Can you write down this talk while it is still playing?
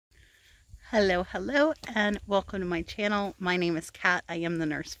Hello, and welcome to my channel. My name is Kat. I am the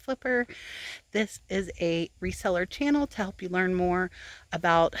Nurse Flipper. This is a reseller channel to help you learn more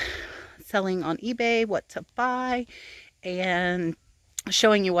about selling on eBay, what to buy, and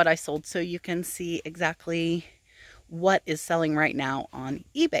showing you what I sold so you can see exactly what is selling right now on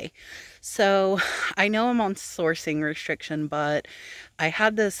eBay. So I know I'm on sourcing restriction, but I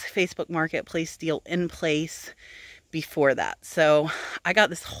had this Facebook Marketplace deal in place before that. So I got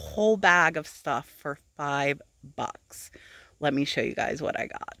this whole bag of stuff for $5. Let me show you guys what I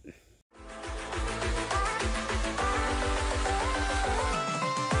got.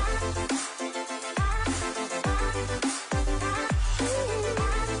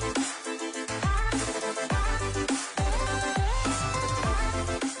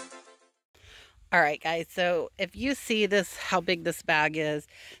 All right, guys, so if you see this, how big this bag is,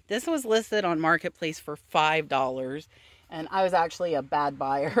 this was listed on Marketplace for $5. And I was actually a bad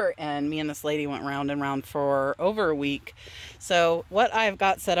buyer, and me and this lady went round and round for over a week. So what I've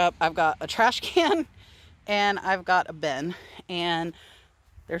got set up, I've got a trash can and I've got a bin. And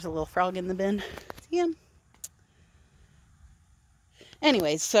there's a little frog in the bin. See him?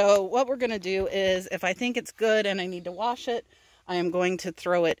 Anyway, so what we're going to do is, if I think it's good and I need to wash it, I am going to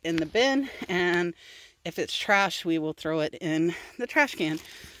throw it in the bin, and if it's trash, we will throw it in the trash can.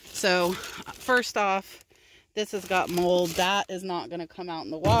 So first off, this has got mold. That is not going to come out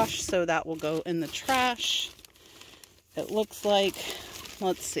in the wash, so that will go in the trash. It looks like,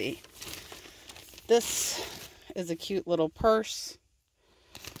 let's see, this is a cute little purse,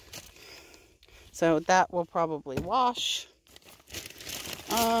 so that will probably wash.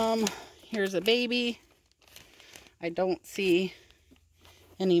 Here's a baby. I don't see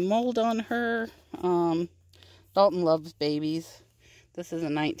any mold on her. Dalton loves babies. This is a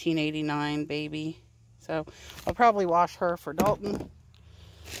 1989 baby. So I'll probably wash her for Dalton.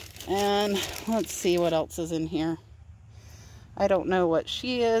 And let's see what else is in here. I don't know what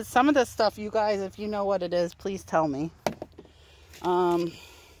she is. Some of this stuff, you guys, if you know what it is, please tell me.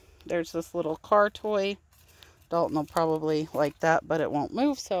 There's this little car toy. Dalton will probably like that, but it won't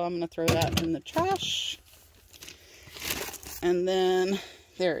move. So I'm going to throw that in the trash. And then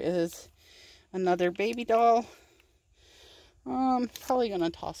there is another baby doll. Probably going to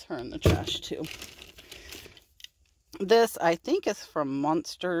toss her in the trash too. This, I think, is from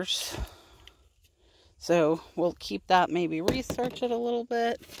Monsters. So we'll keep that, maybe research it a little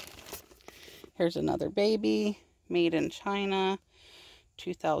bit. Here's another baby, made in China,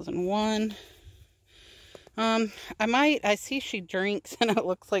 2001. I see she drinks and it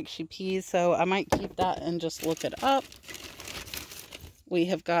looks like she pees, so I might keep that and just look it up. We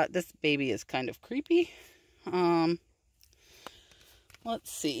have got, this baby is kind of creepy.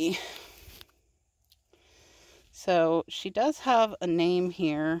 Let's see. So she does have a name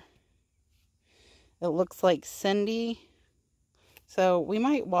here. It looks like Cindy. So we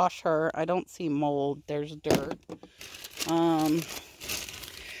might wash her. I don't see mold. There's dirt.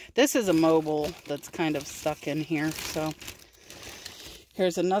 This is a mobile that's kind of stuck in here. So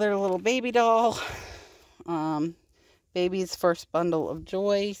here's another little baby doll. Baby's first bundle of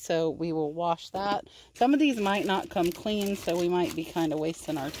joy, so we will wash that. Some of these might not come clean, so we might be kind of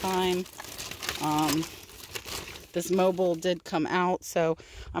wasting our time. This mobile did come out, so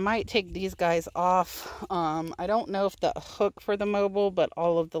I might take these guys off. I don't know if the hook for the mobile, but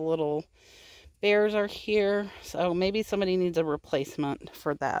all of the little bears are here, so maybe somebody needs a replacement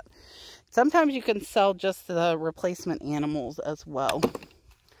for that. Sometimes you can sell just the replacement animals as well,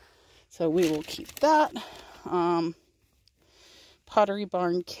 so we will keep that. Pottery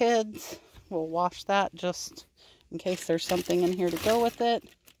Barn Kids, we'll wash that just in case there's something in here to go with it.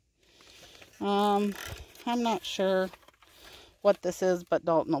 I'm not sure what this is, but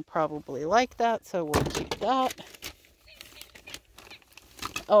Dalton will probably like that, so we'll keep that.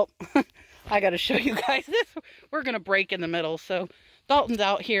 Oh, I gotta show you guys this. We're gonna break in the middle. So Dalton's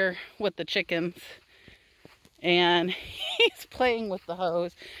out here with the chickens, and he's playing with the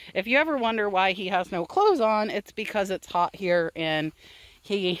hose. If you ever wonder why he has no clothes on, it's because it's hot here and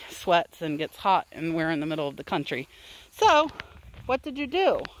he sweats and gets hot, and we're in the middle of the country. So what did you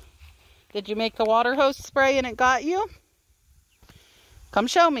do? Did you make the water hose spray and it got you? Come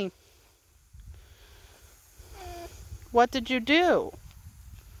show me. What did you do?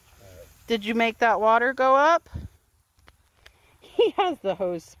 Did you make that water go up? He has the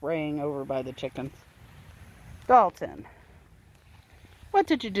hose spraying over by the chickens. Dalton, what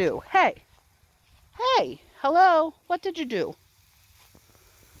did you do? Hey, hello, what did you do?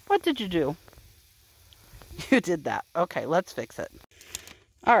 What did you do? You did that. Okay, let's fix it.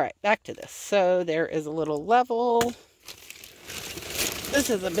 All right, back to this. So there is a little level. This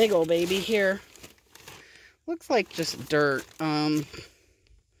is a big old baby here. Looks like just dirt. I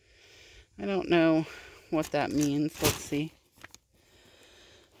don't know what that means. Let's see.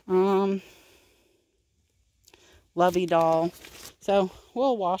 Lovey doll. So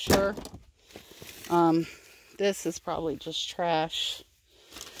we'll wash her. This is probably just trash.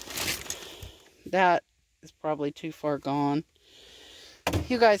 That is probably too far gone.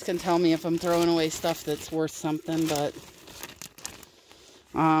 You guys can tell me if I'm throwing away stuff that's worth something, but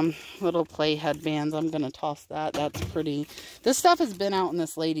little play headbands, I'm gonna toss that. That's pretty. This stuff has been out in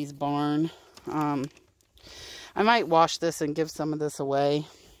this lady's barn. I might wash this and give some of this away,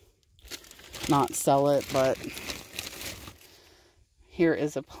 not sell it. But here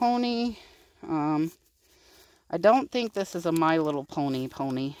is a pony. I don't think this is a My Little Pony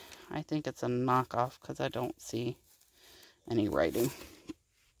pony. I think it's a knockoff because I don't see any writing.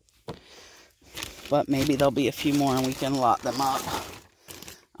 But maybe there'll be a few more and we can lot them up.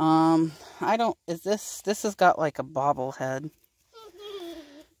 I don't, this has got like a bobblehead.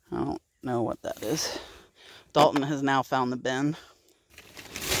 I don't know what that is. Dalton has now found the bin.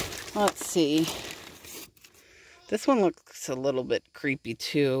 Let's see. This one looks a little bit creepy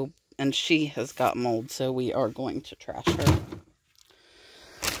too. And she has got mold, so we are going to trash her.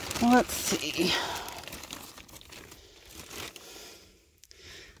 Let's see.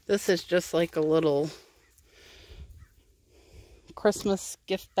 This is just like a little Christmas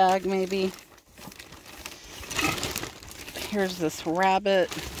gift bag, maybe. Here's this rabbit.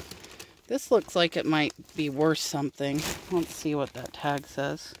 This looks like it might be worth something. Let's see what that tag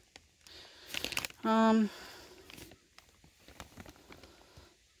says.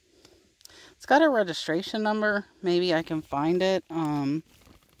 It's got a registration number. Maybe I can find it.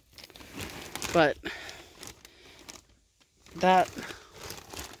 But that,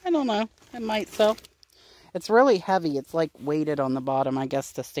 I don't know. It might sell. It's really heavy. It's like weighted on the bottom, I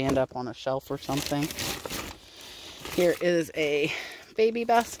guess, to stand up on a shelf or something. Here is a baby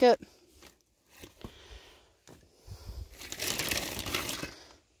basket.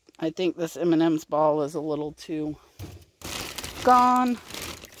 I think this M&M's ball is a little too gone.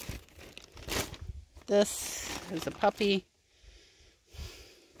 This is a puppy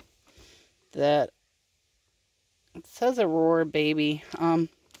that it says Aurora baby. I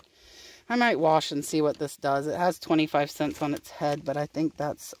might wash and see what this does. It has 25 cents on its head, but I think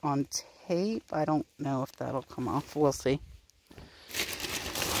that's on tape. I don't know if that'll come off. We'll see.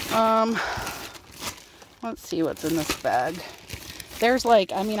 Let's see what's in this bag. There's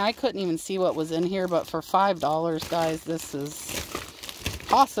like, I mean, I couldn't even see what was in here, but for $5, guys, this is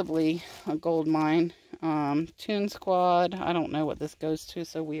possibly a gold mine. Toon Squad. I don't know what this goes to,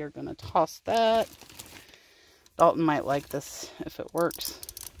 so we are going to toss that. Dalton might like this if it works.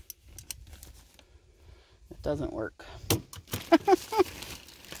 It doesn't work.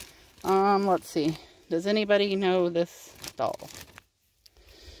 Let's see. Does anybody know this doll?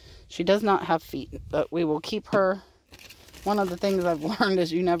 She does not have feet, but we will keep her. One of the things I've learned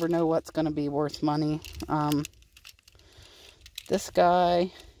is you never know what's going to be worth money. This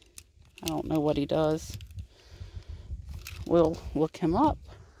guy, I don't know what he does. We'll look him up.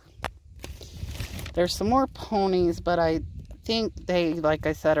 There's some more ponies, but I think they, like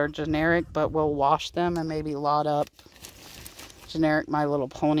I said, are generic, but we'll wash them and maybe lot up generic My Little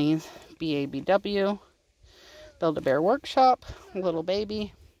Ponies. BABW. Build-A-Bear Workshop. Little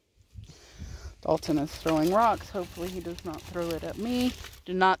baby. Dalton is throwing rocks. Hopefully he does not throw it at me.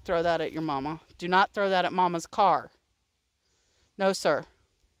 Do not throw that at your mama. Do not throw that at mama's car. No, sir.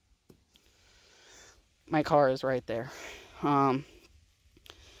 My car is right there.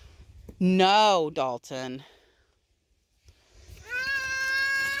 No, Dalton.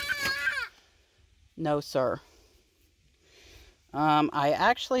 No, sir.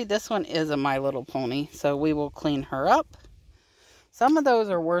 This one is a My Little Pony, so we will clean her up. Some of those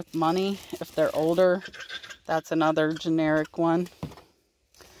are worth money if they're older. That's another generic one.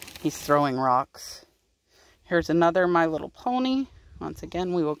 He's throwing rocks. Here's another My Little Pony. Once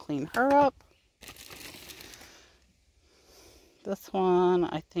again, we will clean her up. This one,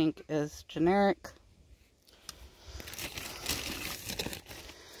 I think, is generic.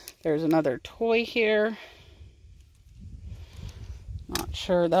 There's another toy here. Not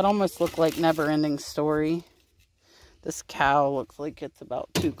sure. That almost looked like Never Ending Story. This cow looks like it's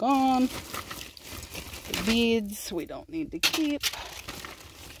about too gone. The beads we don't need to keep.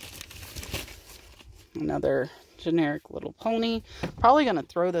 Another generic little pony. Probably going to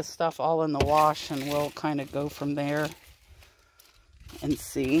throw this stuff all in the wash and we'll kind of go from there and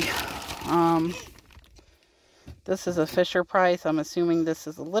see. This is a Fisher Price. I'm assuming this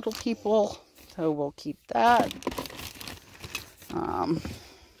is a Little People, so we'll keep that.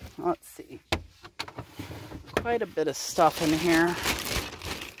 Let's see. Quite a bit of stuff in here.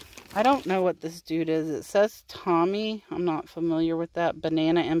 I don't know what this dude is. It says Tommy. I'm not familiar with that.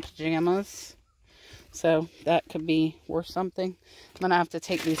 Banana in pajamas. So that could be worth something. I'm going to have to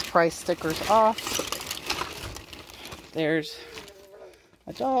take these price stickers off. There's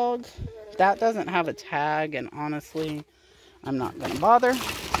a dog. That doesn't have a tag, and honestly, I'm not going to bother.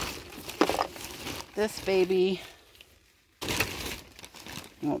 This baby,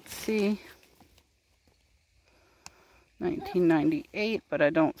 let's see, 1998, but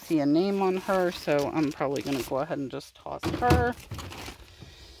I don't see a name on her, so I'm probably going to go ahead and just toss her.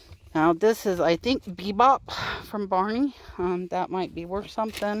 Now this is, I think, Bebop from Barney. That might be worth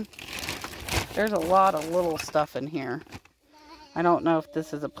something. There's a lot of little stuff in here. I don't know if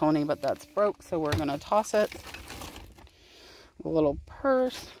this is a pony, but that's broke, so we're going to toss it. A little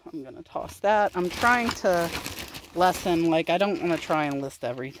purse, I'm going to toss that. I'm trying to lessen, like, I don't want to try and list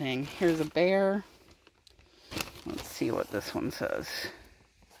everything. Here's a bear. Let's see what this one says.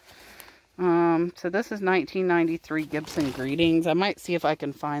 So this is 1993 Gibson Greetings. I might see if I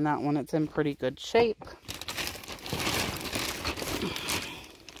can find that one. It's in pretty good shape.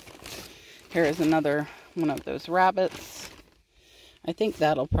 Here is another one of those rabbits. I think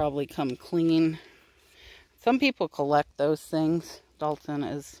that'll probably come clean. Some people collect those things. Dalton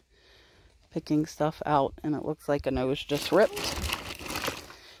is picking stuff out, and it looks like a nose just ripped.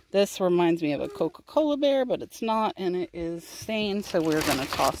 This reminds me of a Coca-Cola bear, but it's not, and it is stained, so we're going to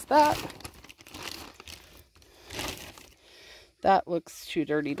toss that. That looks too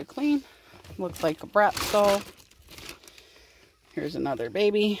dirty to clean. Looks like a Bratz doll. Here's another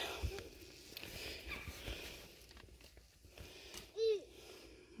baby.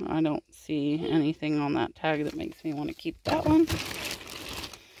 I don't see anything on that tag that makes me want to keep that one.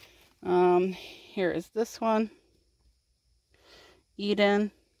 Here is this one.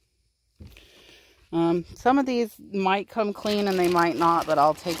 Eden. Some of these might come clean and they might not, but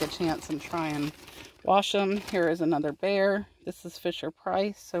I'll take a chance and try and wash them. Here is another bear. This is Fisher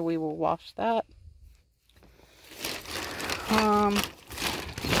Price, so we will wash that.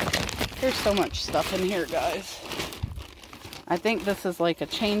 There's so much stuff in here, guys. I think this is like a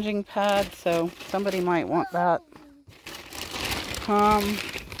changing pad, so somebody might want that. Trying to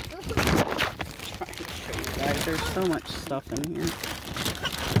show you guys, there's so much stuff in here.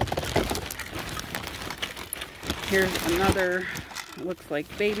 Here's another, looks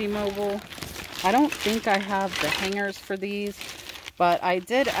like baby mobile. I don't think I have the hangers for these, but I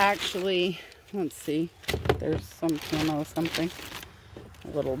did actually, let's see, there's some piano, something, a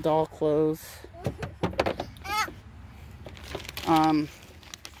little doll clothes.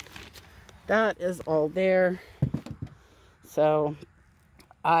 That is all there. So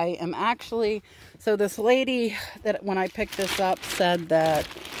I am actually, so this lady that when I picked this up said that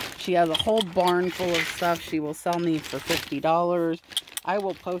she has a whole barn full of stuff she will sell me for $50. I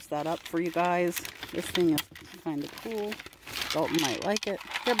will post that up for you guys. This thing is kind of cool. Dalton might like it.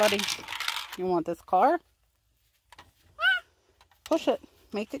 Here, buddy. You want this car? Push it.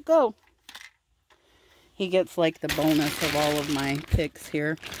 Make it go. He gets like the bonus of all of my picks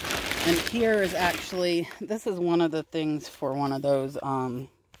here. And here is actually, this is one of the things for one of those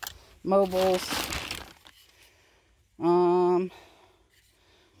mobiles.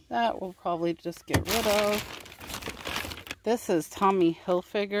 That we'll probably just get rid of. This is Tommy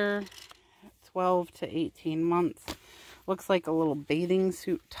Hilfiger, 12 to 18 months. Looks like a little bathing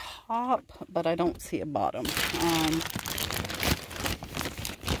suit top, but I don't see a bottom. Trying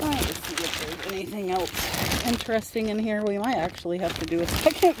to see if there's anything else interesting in here. We might actually have to do a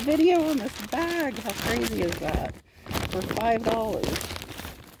second video on this bag. How crazy is that? For $5.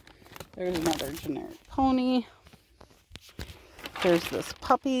 There's another generic pony. There's this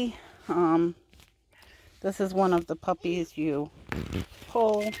puppy. This is one of the puppies you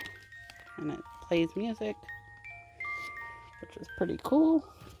pull and it plays music, which is pretty cool.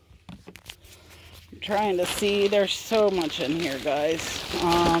 I'm trying to see, there's so much in here, guys.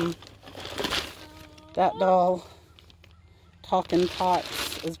 That doll, Talking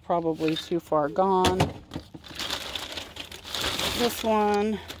Tots, is probably too far gone. This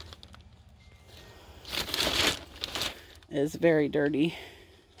one is very dirty,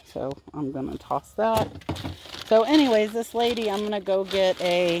 so I'm gonna toss that. So anyways, this lady, I'm gonna go get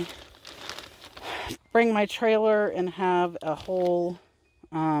bring my trailer and have a whole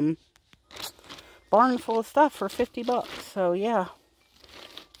barn full of stuff for $50. So yeah,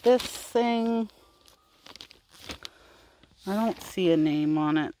 this thing, I don't see a name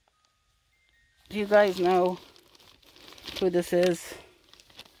on it. Do you guys know who this is?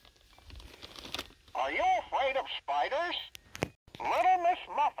 Are you afraid of spiders? Little Miss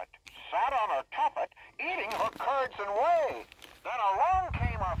Muffet sat on her tuffet, eating her curds and whey. Then along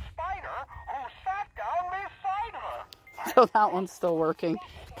came a spider who sat down beside her. So that one's still working.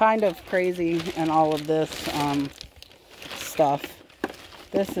 Kind of crazy in all of this stuff.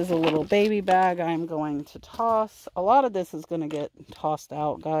 This is a little baby bag I'm going to toss. A lot of this is going to get tossed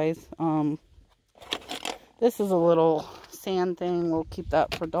out, guys. This is a little sand thing. We'll keep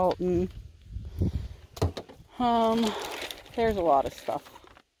that for Dalton. There's a lot of stuff.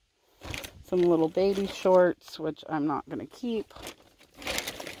 Some little baby shorts, which I'm not going to keep.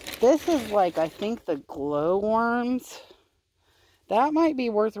 This is like, I think, the glowworms. That might be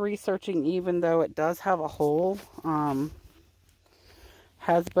worth researching, even though it does have a hole.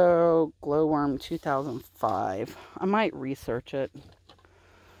 Hasbro Glowworm 2005. I might research it.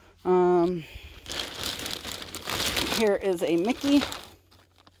 Here is a Mickey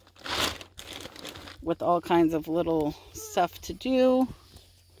with all kinds of little stuff to do.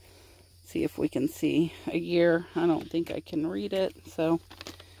 See if we can see a year. I don't think I can read it, so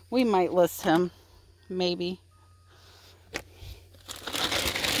we might list him, maybe.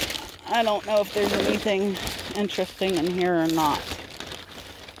 I don't know if there's anything interesting in here or not.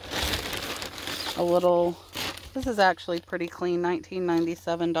 A little, this is actually pretty clean,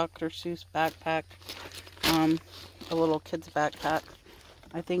 1997 Dr. Seuss backpack. A little kid's backpack.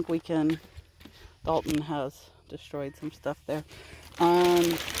 I think we can, Dalton has destroyed some stuff there.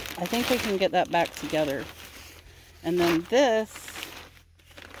 I think we can get that back together. And then this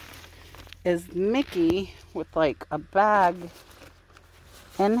is Mickey with like a bag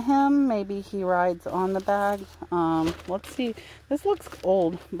in him. Maybe he rides on the bag. Let's see. This looks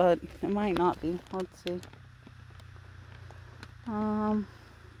old, but it might not be. Let's see.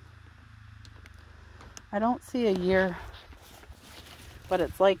 I don't see a year, but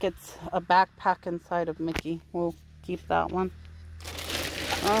it's like it's a backpack inside of Mickey. We'll keep that one.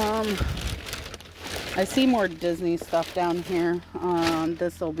 I see more Disney stuff down here.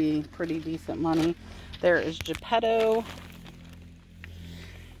 This will be pretty decent money. There is Geppetto.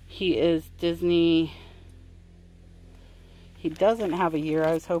 He is Disney. He doesn't have a year.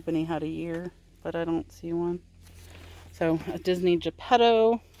 I was hoping he had a year, but I don't see one. So a Disney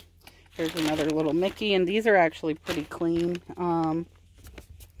Geppetto. Here's another little Mickey, and these are actually pretty clean. I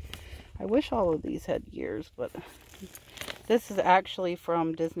wish all of these had years, but this is actually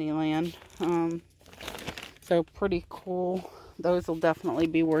from Disneyland. So pretty cool. Those will definitely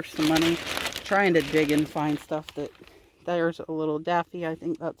be worth some money. Trying to dig and find stuff that, there's a little Daffy. I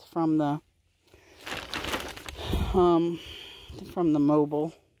think that's from the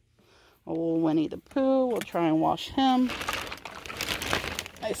mobile. A little Winnie the Pooh. We'll try and wash him.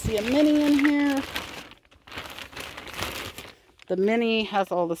 I see a Minnie in here. The Minnie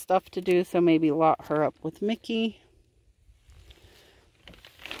has all the stuff to do, so maybe lot her up with Mickey.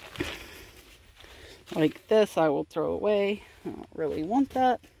 Like this, I will throw away. I don't really want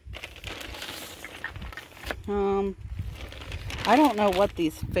that. I don't know what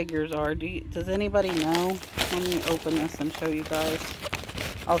these figures are. Does anybody know? Let me open this and show you guys.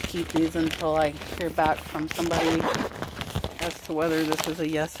 I'll keep these until I hear back from somebody as to whether this is a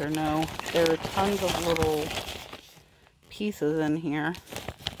yes or no. There are tons of little pieces in here.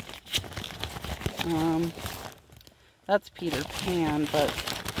 That's Peter Pan, but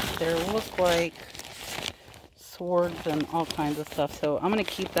there look like swords and all kinds of stuff. So I'm going to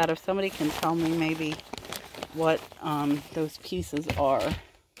keep that. If somebody can tell me maybe what those pieces are.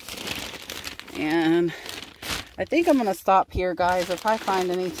 And I think I'm going to stop here, guys. If I find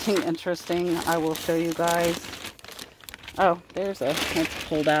anything interesting, I will show you guys. Oh, there's a, let's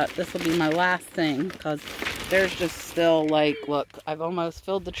pull that. This will be my last thing, because there's just still, like, look, I've almost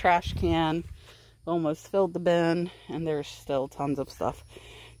filled the trash can, almost filled the bin, and there's still tons of stuff.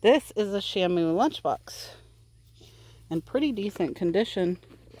 This is a Shamu lunchbox in pretty decent condition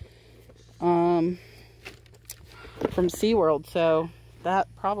from SeaWorld, so that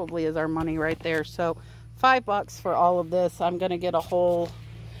probably is our money right there. So $5 for all of this. I'm gonna get a whole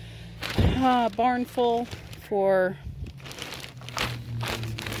barn full for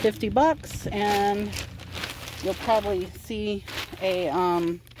 $50, and you'll probably see a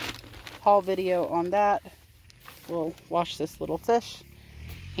haul video on that. We'll wash this little fish,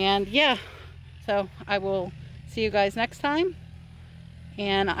 and yeah, so I will see you guys next time,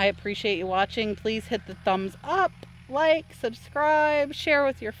 and I appreciate you watching. Please hit the thumbs up, like, subscribe, share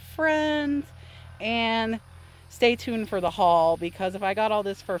with your friends, and stay tuned for the haul, because if I got all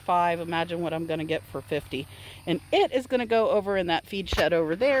this for $5, imagine what I'm going to get for $50. And it is going to go over in that feed shed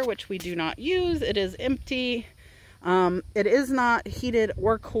over there, which we do not use. It is empty. It is not heated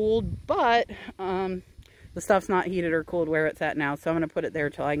or cooled, but the stuff's not heated or cooled where it's at now. So I'm going to put it there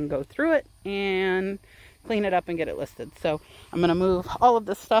till I can go through it and clean it up and get it listed. So I'm going to move all of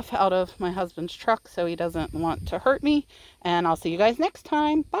this stuff out of my husband's truck so he doesn't want to hurt me. And I'll see you guys next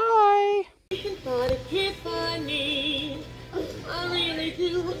time. Bye. I really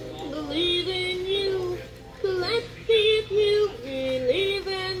do believe in you. So let's see if you believe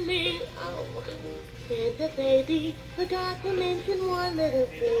in me. Oh, Santa baby, forgot to mention one little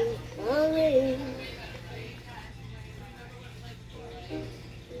thing. Sorry.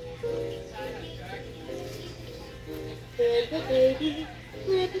 Santa baby,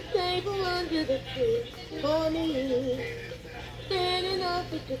 slip a table under the tree for me. Standing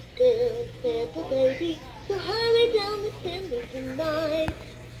off at the stairs, Santa baby, so hurry down the chimney tonight.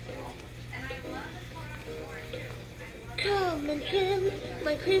 Come and trim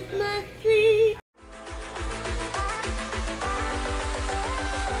my Christmas tree.